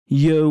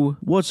Yo,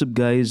 what's up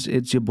guys,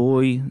 it's your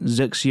boy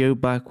Zexio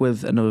back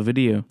with another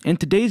video. In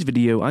today's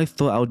video, I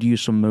thought I would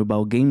use some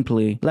mobile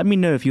gameplay. Let me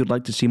know if you'd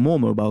like to see more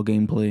mobile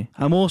gameplay.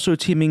 I'm also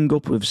teaming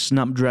up with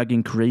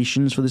SnapDragon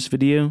Creations for this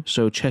video,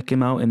 so check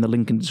him out in the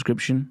link in the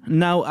description.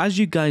 Now, as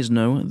you guys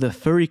know, the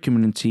furry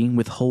community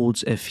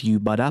withholds a few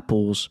bad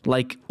apples,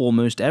 like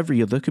almost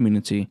every other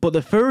community. But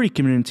the furry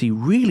community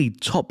really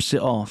tops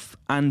it off,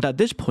 and at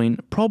this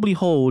point, probably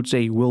holds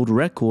a world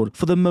record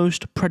for the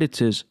most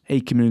predators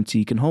a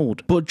community can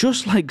hold. But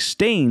just like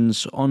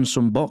stains on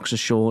some boxer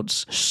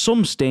shorts,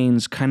 some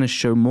stains kind of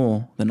show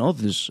more than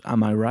others,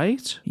 am I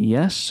right?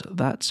 Yes,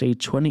 that's a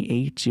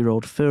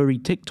 28-year-old furry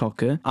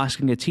TikToker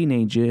asking a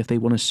teenager if they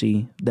want to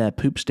see their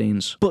poop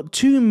stains. But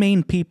two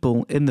main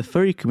people in the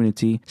furry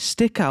community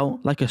stick out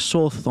like a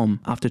sore thumb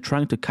after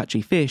trying to catch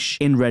a fish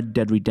in Red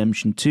Dead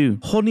Redemption 2.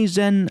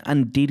 HoneyZen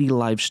and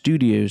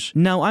DDLiveStudios.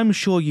 Now, I'm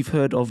sure you've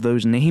heard of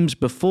those names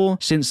before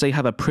since they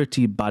have a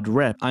pretty bad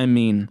rep. I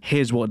mean,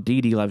 here's what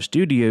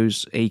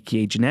DDLiveStudios,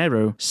 aka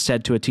Gennaro,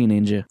 said to a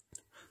teenager.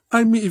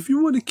 I mean, if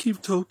you want to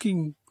keep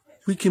talking,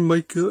 we can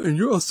make it, and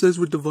you're obsessed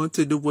with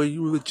Devontae the way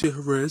you legit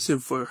harassing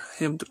for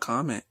him to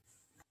comment.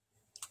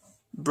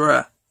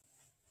 Bruh.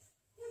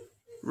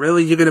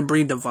 Really? You're gonna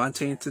bring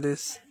Devontae into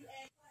this?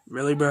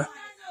 Really, bruh?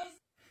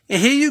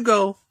 And here you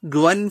go,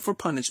 glutton for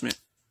punishment.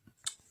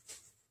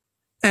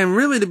 And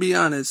really, to be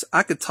honest,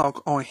 I could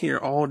talk on here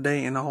all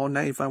day and all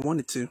night if I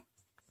wanted to.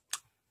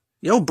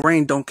 Your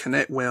brain don't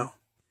connect well.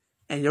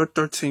 And your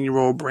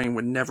 13-year-old brain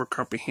would never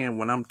comprehend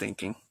what I'm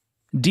thinking.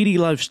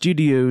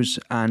 DDLiveStudios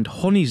and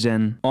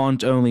HoneyZen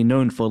aren't only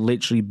known for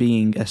literally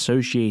being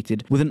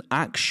associated with an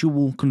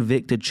actual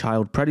convicted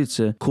child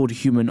predator called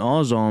Human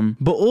Arzarm,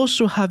 but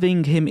also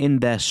having him in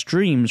their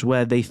streams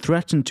where they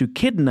threaten to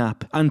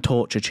kidnap and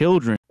torture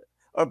children.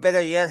 Or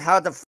better yet, how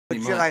the f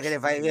would you like it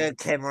if I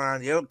came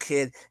around your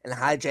kid and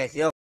hijacked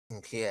your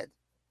kid?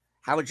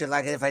 How would you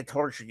like it if I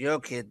tortured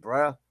your kid,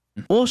 bro?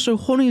 Also,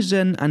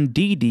 HoneyZen and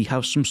Didi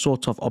have some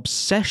sort of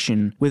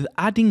obsession with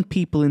adding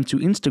people into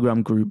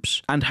Instagram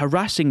groups and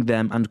harassing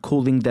them and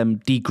calling them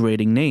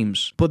degrading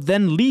names, but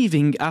then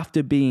leaving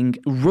after being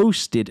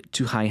roasted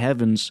to high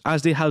heavens,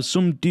 as they have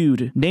some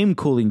dude name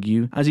calling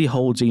you as he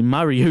holds a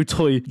Mario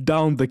toy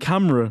down the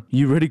camera.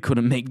 You really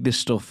couldn't make this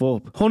stuff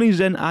up.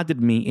 HoneyZen added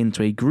me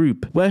into a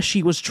group where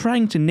she was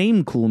trying to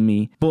name call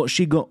me, but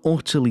she got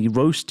utterly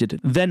roasted,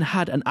 then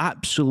had an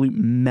absolute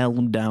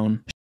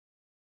meltdown.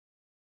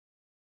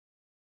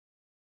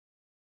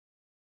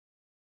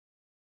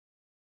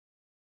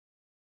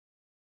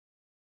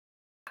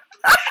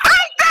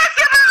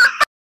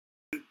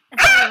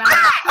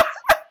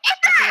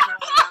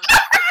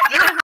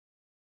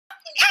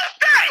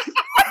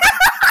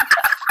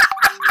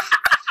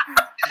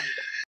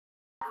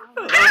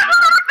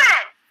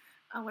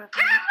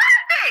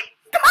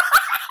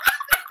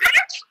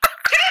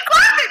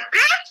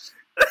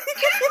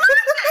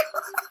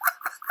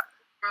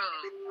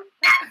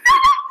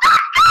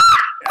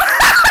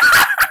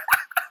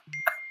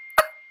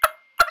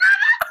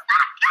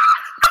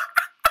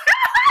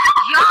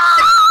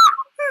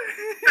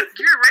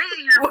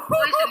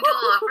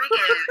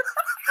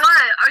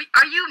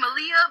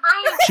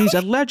 She's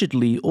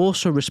allegedly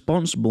also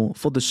responsible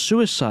for the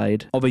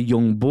suicide of a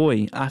young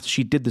boy after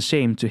she did the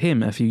same to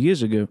him a few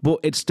years ago, but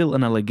it's still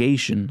an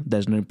allegation,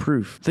 there's no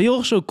proof. They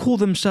also call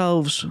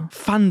themselves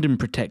fandom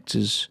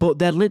protectors, but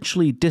they're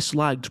literally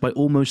disliked by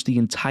almost the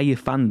entire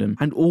fandom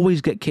and always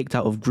get kicked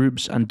out of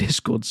groups and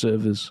Discord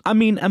servers. I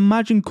mean,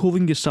 imagine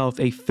calling yourself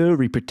a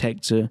furry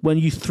protector when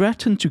you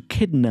threaten to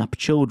kidnap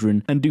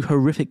children and do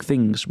horrific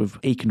things with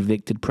a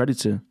convicted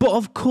predator. But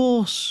of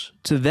course,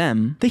 to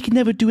them, they can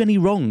never do any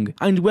wrong,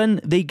 and when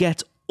they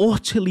get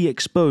utterly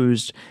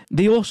exposed,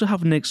 they also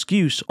have an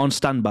excuse on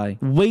standby,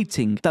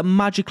 waiting, that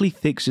magically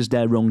fixes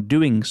their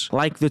wrongdoings,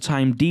 like the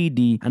time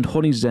Didi and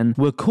HoneyZen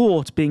were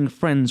caught being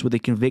friends with a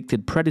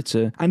convicted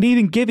predator and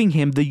even giving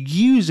him the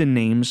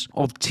usernames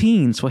of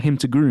teens for him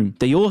to groom.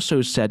 They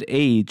also said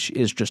age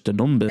is just a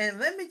number. And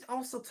let me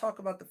also talk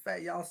about the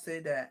fact y'all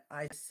said that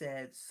I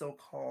said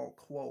so-called,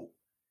 quote,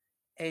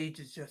 age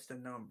is just a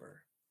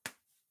number.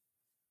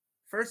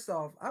 First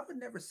off, I would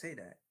never say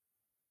that.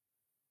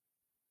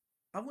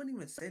 I wouldn't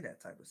even say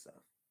that type of stuff.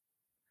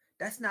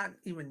 That's not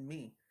even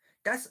me.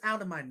 That's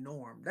out of my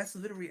norm. That's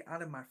literally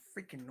out of my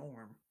freaking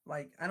norm.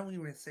 Like, I don't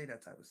even say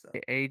that type of stuff.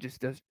 Age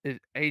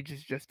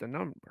is just a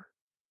number.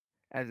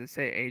 As I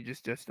say, age is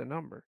just a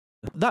number.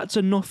 That's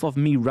enough of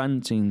me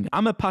ranting.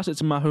 I'ma pass it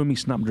to my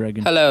homie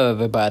SnapDragon. Hello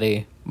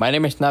everybody, my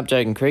name is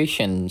SnapDragon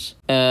Creations,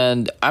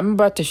 and I'm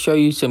about to show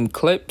you some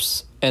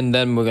clips, and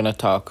then we're gonna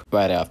talk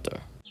right after.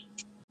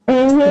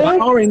 Well, I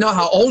already know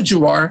how old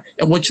you are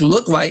and what you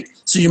look like,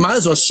 so you might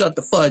as well shut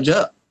the fudge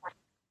up.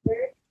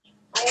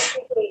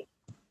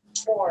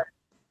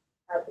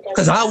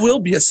 Because I will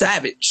be a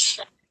savage.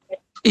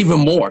 Even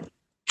more.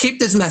 Keep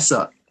this mess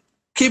up.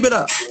 Keep it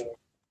up.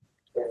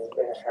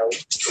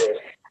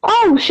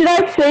 Oh, should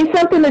I say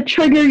something to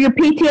trigger your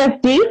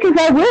PTSD? Because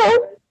I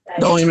will.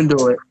 Don't even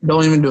do it.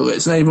 Don't even do it.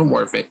 It's not even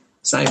worth it.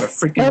 It's not even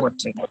freaking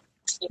worth it.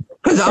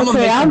 Because I'm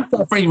Okay, gonna make it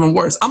suffer even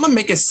worse. I'm gonna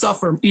make it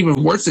suffer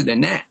even worse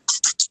than that.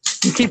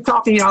 You keep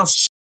talking y'all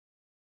shit,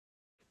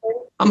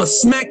 I'm gonna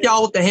smack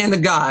y'all with the hand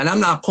of God, and I'm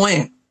not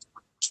playing.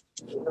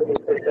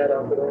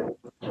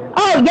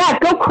 Oh, yeah,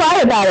 go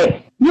cry about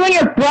it. You and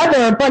your brother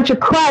are a bunch of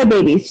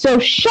crybabies, so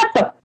shut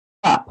the f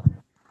up.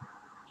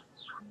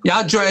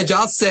 Y'all drag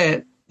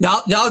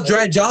y'all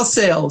drag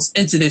yourselves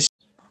into this.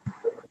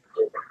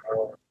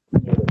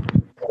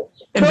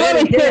 And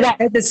better yet,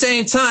 at the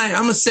same time,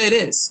 I'm gonna say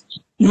this.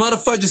 You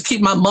motherfuckers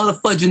keep my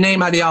motherfucking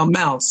name out of y'all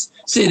mouths.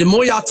 See, the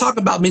more y'all talk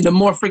about me, the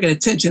more freaking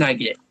attention I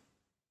get.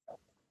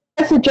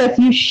 I suggest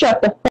you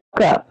shut the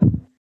f up.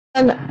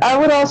 And I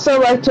would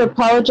also like to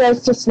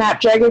apologize to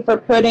SnapDragon for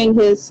putting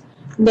his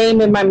name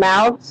in my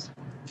mouth.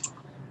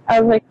 I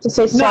would like to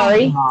say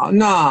sorry.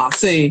 Nah,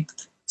 see,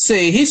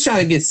 he's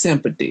trying to get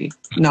sympathy.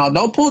 No,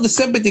 don't pull the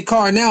sympathy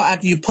card now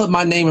after you put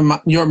my name in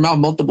your mouth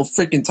multiple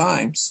freaking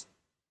times.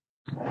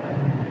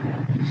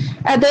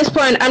 At this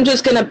point, I'm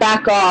just going to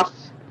back off.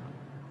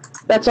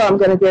 That's all I'm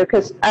going to do,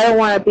 because I don't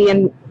want to be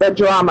in the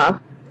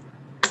drama.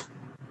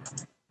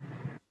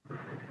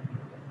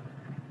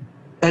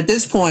 At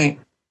this point,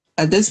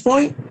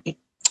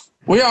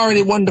 we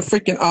already won the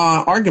freaking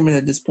argument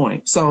at this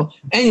point. So,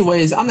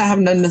 anyways, I'm not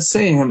having nothing to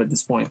say to him at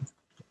this point.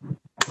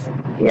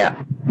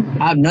 Yeah.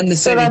 I have nothing to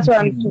say. So that's to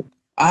why him.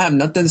 I have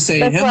nothing to say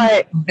to him.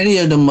 Why, any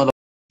of them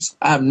motherfuckers.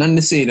 I have nothing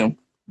to say to them.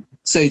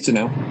 Say to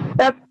them.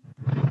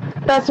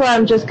 That's why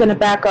I'm just going to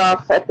back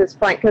off at this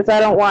point, because I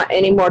don't want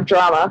any more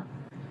drama.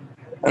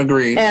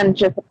 Agreed. And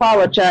just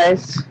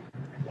apologize.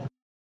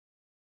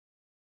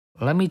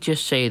 Let me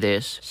just say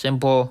this,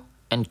 simple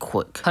and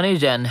quick.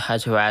 HoneyZen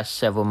has harassed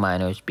several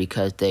minors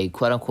because they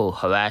quote-unquote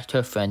harassed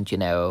her friend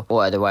Gennaro,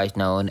 or otherwise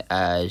known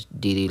as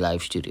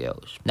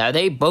DDLiveStudios. Now,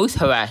 they both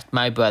harassed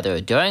my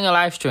brother during a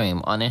live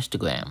stream on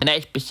Instagram. And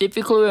I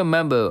specifically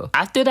remember,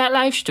 after that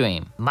live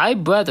stream, my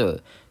brother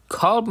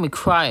called me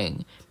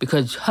crying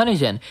because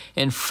HoneyZen,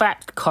 in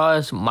fact,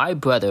 caused my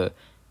brother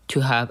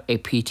to have a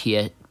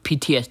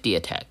PTSD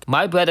attack.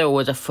 My brother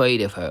was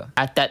afraid of her.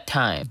 At that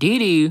time,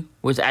 DD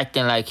was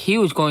acting like he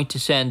was going to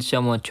send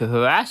someone to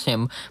harass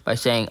him by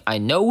saying, I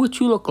know what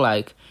you look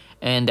like,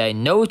 and I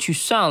know what you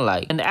sound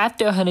like. And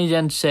after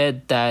HoneyZen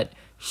said that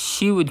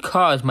she would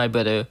cause my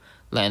brother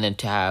Landon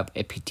to have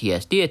a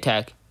PTSD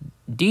attack,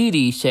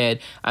 DD said,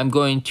 I'm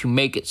going to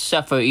make it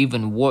suffer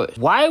even worse.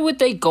 Why would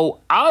they go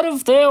out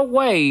of their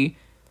way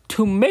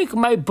to make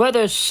my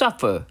brother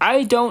suffer?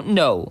 I don't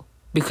know,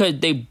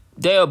 because they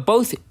are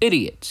both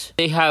idiots.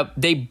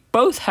 They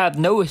both have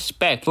no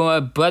respect for my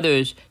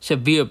brother's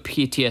severe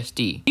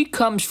PTSD. He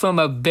comes from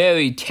a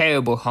very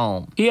terrible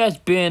home. He has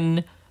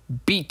been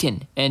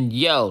beaten and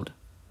yelled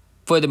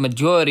for the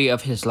majority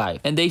of his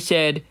life. And they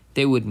said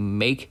they would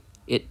make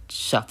it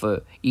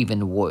suffer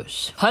even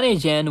worse.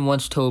 HoneyZen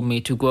once told me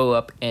to grow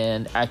up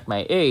and act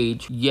my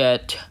age,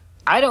 yet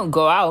I don't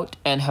go out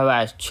and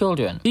harass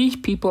children. These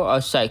people are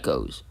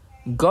psychos,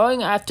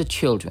 going after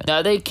children.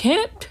 Now, they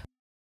can't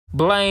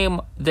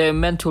blame their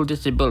mental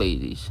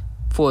disabilities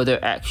for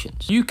their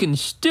actions. You can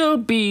still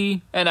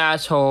be an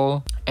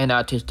asshole and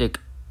autistic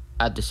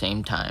at the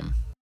same time.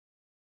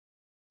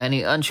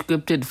 Any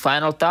unscripted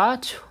final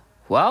thoughts?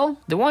 Well,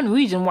 the one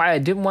reason why I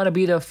didn't want to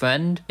be their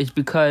friend is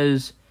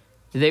because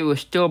they were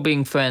still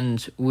being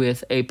friends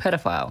with a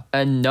pedophile,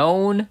 a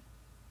known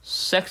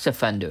sex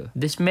offender.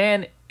 This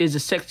man is a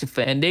sex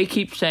offender, and they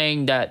keep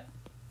saying that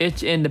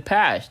it's in the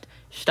past.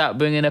 Stop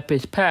bringing up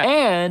his past.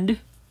 And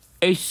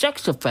a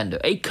sex offender,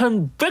 a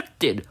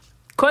convicted.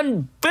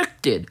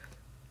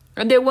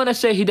 And they want to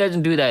say he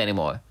doesn't do that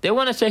anymore.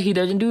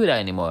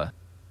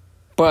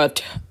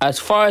 But as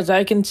far as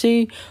I can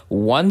see,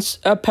 once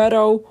a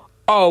pedo,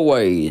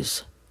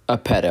 always a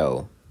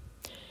pedo.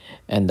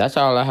 And that's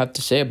all I have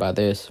to say about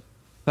this.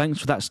 Thanks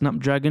for that,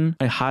 SnapDragon.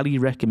 I highly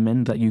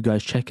recommend that you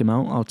guys check him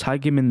out. I'll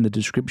tag him in the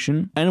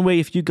description. Anyway,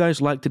 if you guys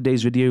liked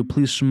today's video,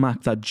 please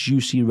smack that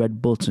juicy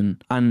red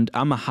button. And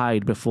I'ma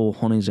hide before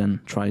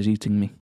HoneyZen tries eating me.